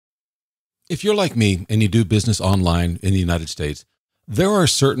If you're like me and you do business online in the United States, there are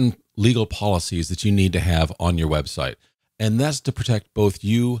certain legal policies that you need to have on your website, and that's to protect both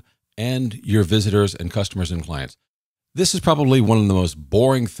you and your visitors and customers and clients. This is probably one of the most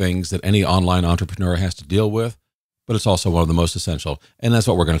boring things that any online entrepreneur has to deal with, but it's also one of the most essential, and that's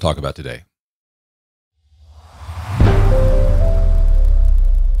what we're going to talk about today.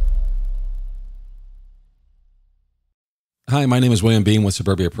 Hi, my name is William Beam with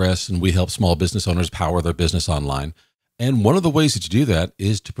Suburbia Press, and we help small business owners power their business online. And one of the ways that you do that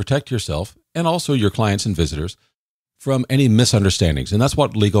is to protect yourself and also your clients and visitors from any misunderstandings. And that's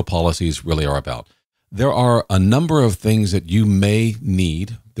what legal policies really are about. There are a number of things that you may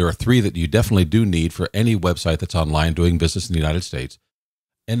need. There are three that you definitely do need for any website that's online doing business in the United States.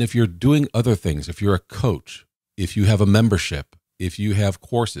 And if you're doing other things, if you're a coach, if you have a membership, if you have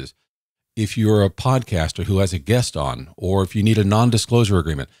courses, if you're a podcaster who has a guest on, or if you need a non-disclosure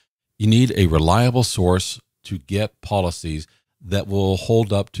agreement, you need a reliable source to get policies that will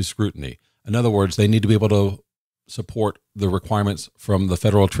hold up to scrutiny. In other words, they need to be able to support the requirements from the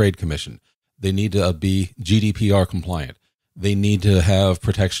Federal Trade Commission. They need to be GDPR compliant. They need to have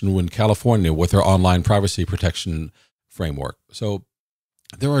protection in California with their online privacy protection framework. So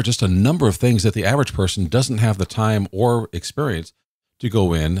there are just a number of things that the average person doesn't have the time or experience to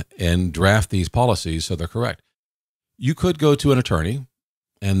go in and draft these policies so they're correct. You could go to an attorney,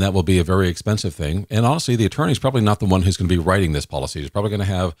 and that will be a very expensive thing. And honestly, the attorney is probably not the one who's going to be writing this policy. He's probably going to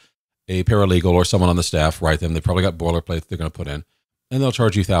have a paralegal or someone on the staff write them. They probably got boilerplate they're going to put in, and they'll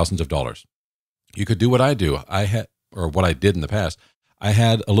charge you thousands of dollars. You could do what I do. What I did in the past. I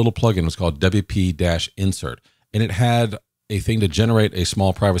had a little plugin. It was called WP-Insert, and it had a thing to generate a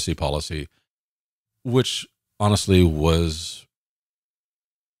small privacy policy, which honestly was,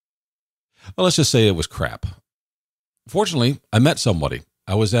 well, let's just say it was crap. Fortunately, I met somebody.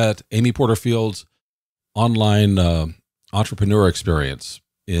 I was at Amy Porterfield's online entrepreneur experience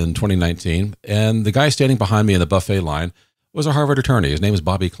in 2019, and the guy standing behind me in the buffet line was a Harvard attorney. His name is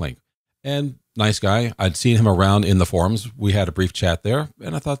Bobby Klink, and nice guy. I'd seen him around in the forums. We had a brief chat there,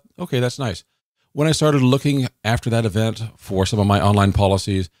 and I thought, okay, that's nice. When I started looking after that event for some of my online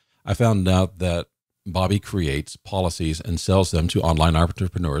policies, I found out that Bobby creates policies and sells them to online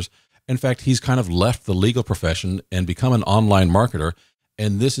entrepreneurs. In fact, he's kind of left the legal profession and become an online marketer.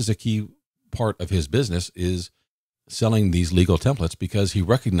 And this is a key part of his business, is selling these legal templates, because he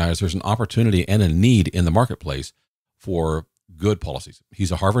recognized there's an opportunity and a need in the marketplace for good policies.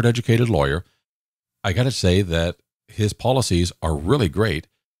 He's a Harvard educated lawyer. I got to say that his policies are really great,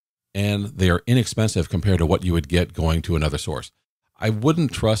 and they are inexpensive compared to what you would get going to another source. I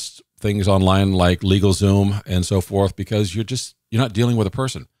wouldn't trust things online like LegalZoom and so forth, because you're not dealing with a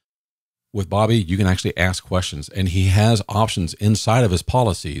person. With Bobby, you can actually ask questions, and he has options inside of his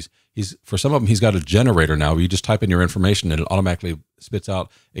policies. For some of them, he's got a generator now where you just type in your information and it automatically spits out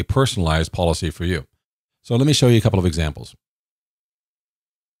a personalized policy for you. So let me show you a couple of examples.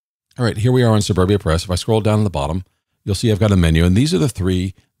 All right, here we are on Suburbia Press. If I scroll down to the bottom, you'll see I've got a menu, and these are the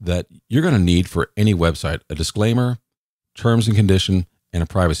three that you're going to need for any website: a disclaimer, terms and condition, and a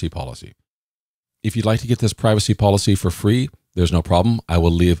privacy policy. If you'd like to get this privacy policy for free, there's no problem. I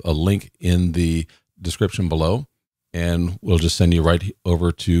will leave a link in the description below, and we'll just send you right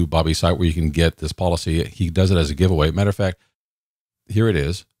over to Bobby's site where you can get this policy. He does it as a giveaway. Matter of fact, here it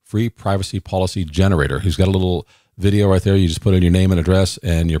is, free privacy policy generator. He's got a little video right there. You just put in your name and address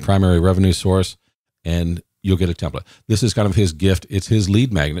and your primary revenue source, and you'll get a template. This is kind of his gift. It's his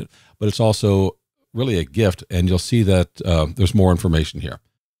lead magnet, but it's also really a gift, and you'll see that there's more information here.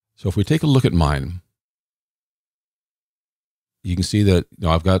 So if we take a look at mine, you can see that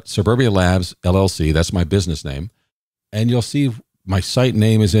I've got Suburbia Labs LLC. That's my business name. And you'll see my site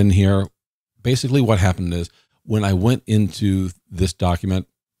name is in here. Basically what happened is, when I went into this document,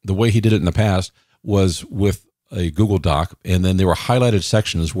 the way he did it in the past was with a Google Doc, and then there were highlighted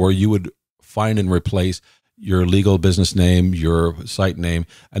sections where you would find and replace your legal business name, your site name,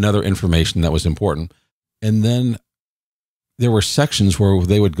 and other information that was important. And then there were sections where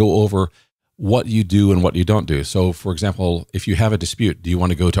they would go over what you do and what you don't do. So for example, if you have a dispute, do you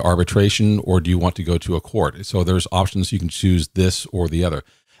want to go to arbitration or do you want to go to a court? So there's options. You can choose this or the other.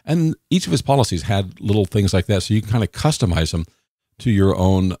 And each of his policies had little things like that. So you can kind of customize them to your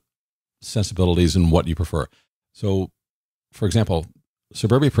own sensibilities and what you prefer. So for example,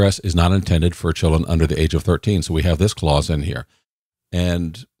 Suburbia Press is not intended for children under the age of 13. So we have this clause in here,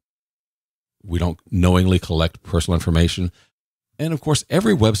 and we don't knowingly collect personal information. And of course,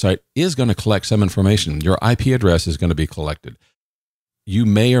 every website is going to collect some information. Your IP address is going to be collected. You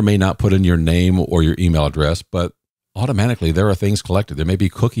may or may not put in your name or your email address, but automatically there are things collected. There may be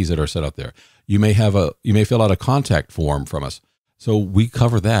cookies that are set up there. You may fill out a contact form from us. So we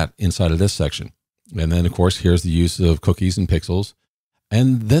cover that inside of this section. And then of course, here's the use of cookies and pixels.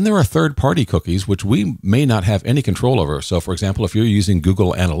 And then there are third-party cookies, which we may not have any control over. So for example, if you're using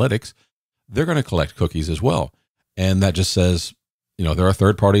Google Analytics, they're going to collect cookies as well. And that just says, there are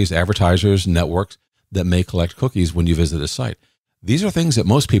third parties, advertisers, networks that may collect cookies when you visit a site. These are things that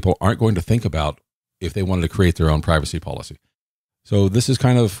most people aren't going to think about if they wanted to create their own privacy policy. So this is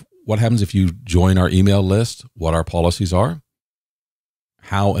kind of what happens if you join our email list, what our policies are,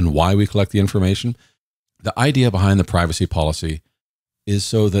 how and why we collect the information. The idea behind the privacy policy is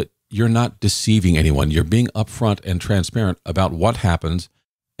so that you're not deceiving anyone. You're being upfront and transparent about what happens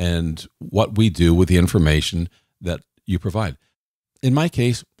and what we do with the information that you provide. In my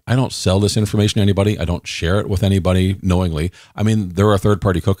case, I don't sell this information to anybody. I don't share it with anybody knowingly. I mean, there are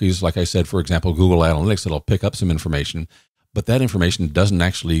third-party cookies, like I said, for example, Google Analytics, that'll pick up some information, but that information doesn't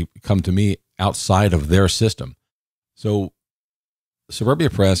actually come to me outside of their system. So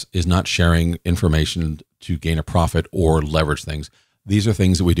Suburbia Press is not sharing information to gain a profit or leverage things. These are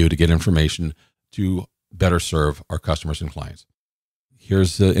things that we do to get information to better serve our customers and clients.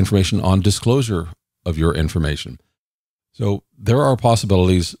 Here's the information on disclosure of your information. So there are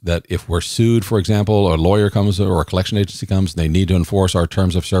possibilities that if we're sued, for example, or a lawyer comes or a collection agency comes, and they need to enforce our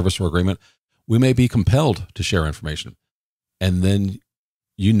terms of service or agreement, we may be compelled to share information. And then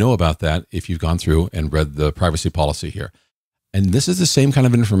you know about that if you've gone through and read the privacy policy here. And this is the same kind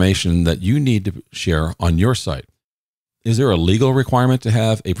of information that you need to share on your site. Is there a legal requirement to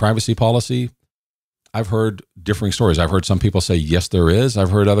have a privacy policy? I've heard differing stories. I've heard some people say, yes, there is.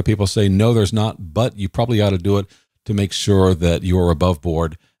 I've heard other people say, no, there's not, but you probably ought to do it to make sure that you're above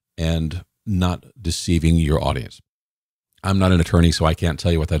board and not deceiving your audience. I'm not an attorney, so I can't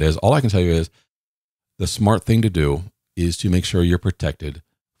tell you what that is. All I can tell you is the smart thing to do is to make sure you're protected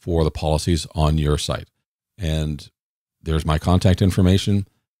for the policies on your site. And there's my contact information.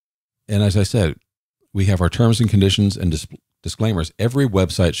 And as I said, we have our terms and conditions and disclaimers. Every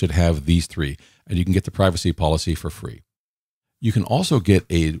website should have these three, and you can get the privacy policy for free. You can also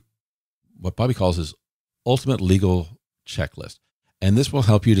get what Bobby calls his ultimate legal checklist. And this will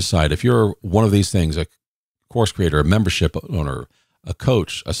help you decide if you're one of these things, a course creator, a membership owner, a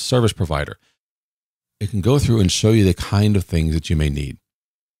coach, a service provider. It can go through and show you the kind of things that you may need.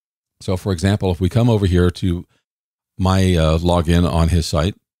 So for example, if we come over here to my login on his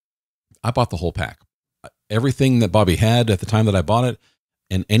site, I bought the whole pack. Everything that Bobby had at the time that I bought it,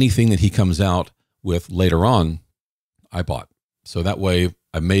 and anything that he comes out with later on, I bought. So that way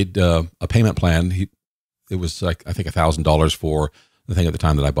I made a payment plan. It was like, I think $1,000 for the thing at the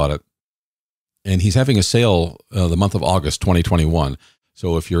time that I bought it. And he's having a sale the month of August 2021.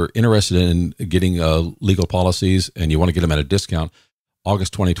 So if you're interested in getting legal policies and you want to get them at a discount,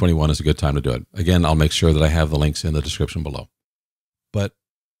 August 2021 is a good time to do it. Again, I'll make sure that I have the links in the description below. But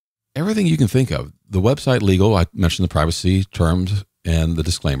everything you can think of, the website legal, I mentioned the privacy terms and the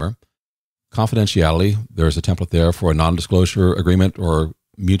disclaimer. Confidentiality, there's a template there for a non-disclosure agreement or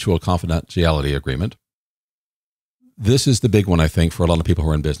mutual confidentiality agreement. This is the big one, I think, for a lot of people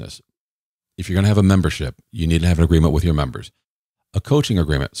who are in business. If you're going to have a membership, you need to have an agreement with your members. A coaching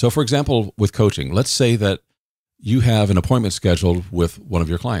agreement. So for example, with coaching, let's say that you have an appointment scheduled with one of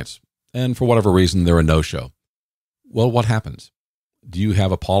your clients, and for whatever reason, they're a no-show. Well, what happens? Do you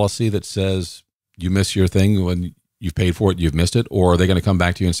have a policy that says you miss your thing when you've paid for it, you've missed it? Or are they going to come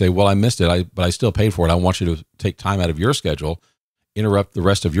back to you and say, well, I missed it, but I still paid for it. I want you to take time out of your schedule, interrupt the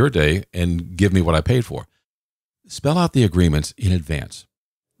rest of your day, and give me what I paid for. Spell out the agreements in advance.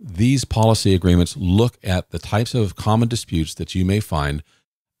 These policy agreements look at the types of common disputes that you may find,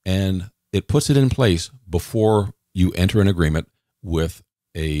 and it puts it in place before you enter an agreement with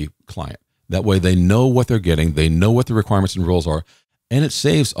a client. That way they know what they're getting, they know what the requirements and rules are, and it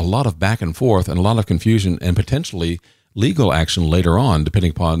saves a lot of back and forth and a lot of confusion and potentially legal action later on,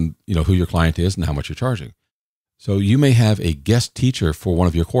 depending upon who your client is and how much you're charging. So you may have a guest teacher for one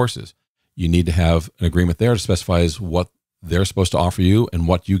of your courses. You need to have an agreement there that specifies what they're supposed to offer you and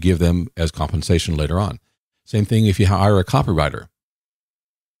what you give them as compensation later on. Same thing if you hire a copywriter.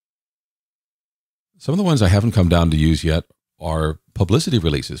 Some of the ones I haven't come down to use yet are publicity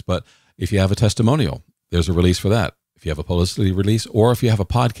releases, but if you have a testimonial, there's a release for that. If you have a publicity release, or if you have a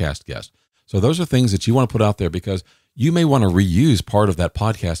podcast guest. So those are things that you want to put out there because you may want to reuse part of that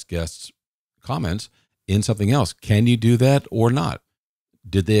podcast guest's comments in something else. Can you do that or not?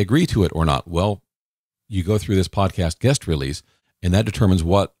 Did they agree to it or not? Well, you go through this podcast guest release, and that determines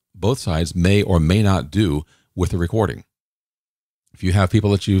what both sides may or may not do with the recording. If you have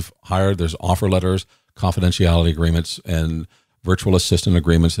people that you've hired, there's offer letters, confidentiality agreements, and virtual assistant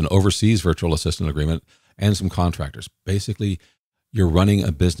agreements, and overseas virtual assistant agreement, and some contractors. Basically, you're running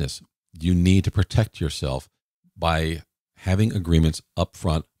a business. You need to protect yourself by having agreements up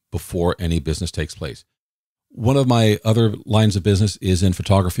front before any business takes place. One of my other lines of business is in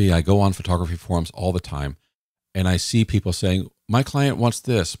photography. I go on photography forums all the time, and I see people saying, my client wants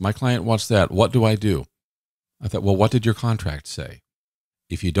this, my client wants that. What do I do? I thought, well, what did your contract say?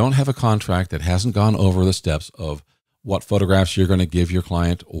 If you don't have a contract that hasn't gone over the steps of what photographs you're going to give your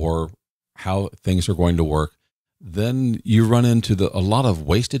client or how things are going to work, then you run into a lot of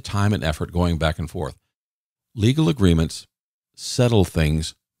wasted time and effort going back and forth. Legal agreements settle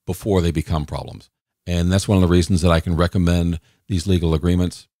things before they become problems. And that's one of the reasons that I can recommend these legal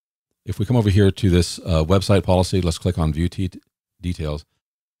agreements. If we come over here to this website policy, let's click on View Details.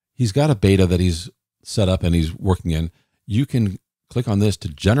 He's got a beta that he's set up and he's working in. You can click on this to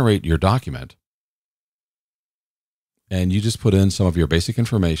generate your document. And you just put in some of your basic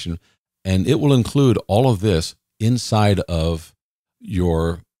information, and it will include all of this inside of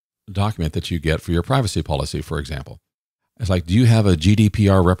your document that you get for your privacy policy, for example. It's like, do you have a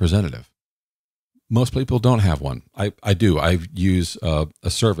GDPR representative? Most people don't have one. I do. I use a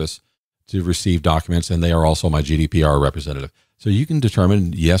service to receive documents, and they are also my GDPR representative. So you can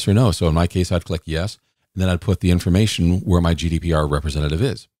determine yes or no. So in my case, I'd click yes, and then I'd put the information where my GDPR representative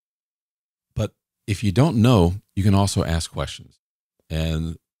is. But if you don't know, you can also ask questions.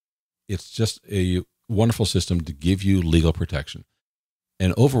 And it's just a wonderful system to give you legal protection.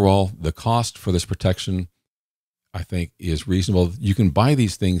 And overall, the cost for this protection, I think, is reasonable. You can buy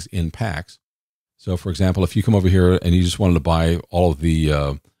these things in packs. So for example, if you come over here and you just wanted to buy all of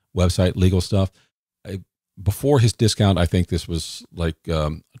the website legal stuff, before his discount, I think this was like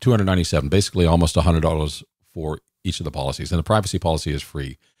 $297, basically almost $100 for each of the policies. And the privacy policy is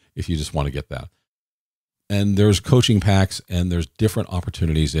free if you just want to get that. And there's coaching packs and there's different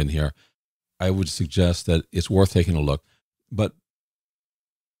opportunities in here. I would suggest that it's worth taking a look. But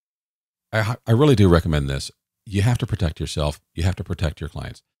I really do recommend this. You have to protect yourself. You have to protect your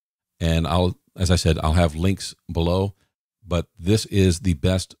clients. And as I said, I'll have links below, but this is the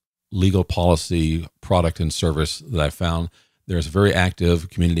best legal policy product and service that I've found. There's a very active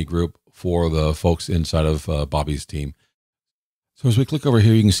community group for the folks inside of Bobby's team. So as we click over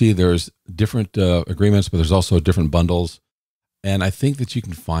here, you can see there's different agreements, but there's also different bundles. And I think that you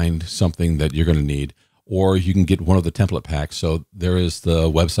can find something that you're going to need, or you can get one of the template packs. So there is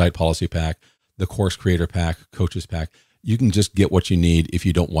the website policy pack, the course creator pack, coaches pack. You can just get what you need if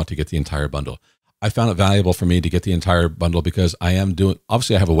you don't want to get the entire bundle. I found it valuable for me to get the entire bundle because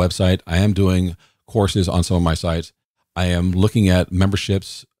obviously I have a website. I am doing courses on some of my sites. I am looking at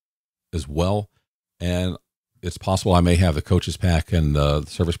memberships as well. And it's possible I may have the coaches pack and the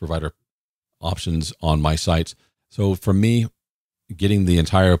service provider options on my sites. So for me, getting the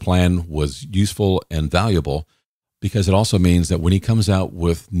entire plan was useful and valuable because it also means that when he comes out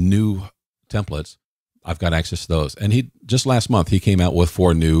with new templates, I've got access to those. And just last month, he came out with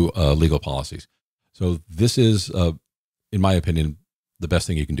 4 new legal policies. So this is, in my opinion, the best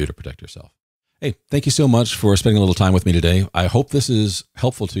thing you can do to protect yourself. Hey, thank you so much for spending a little time with me today. I hope this is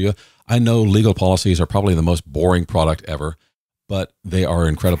helpful to you. I know legal policies are probably the most boring product ever, but they are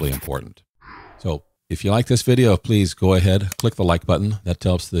incredibly important. So if you like this video, please go ahead, click the like button. That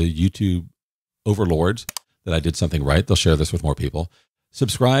tells the YouTube overlords that I did something right. They'll share this with more people.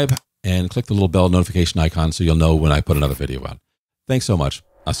 Subscribe and click the little bell notification icon so you'll know when I put another video out. Thanks so much.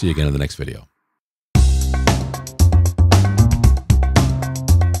 I'll see you again in the next video.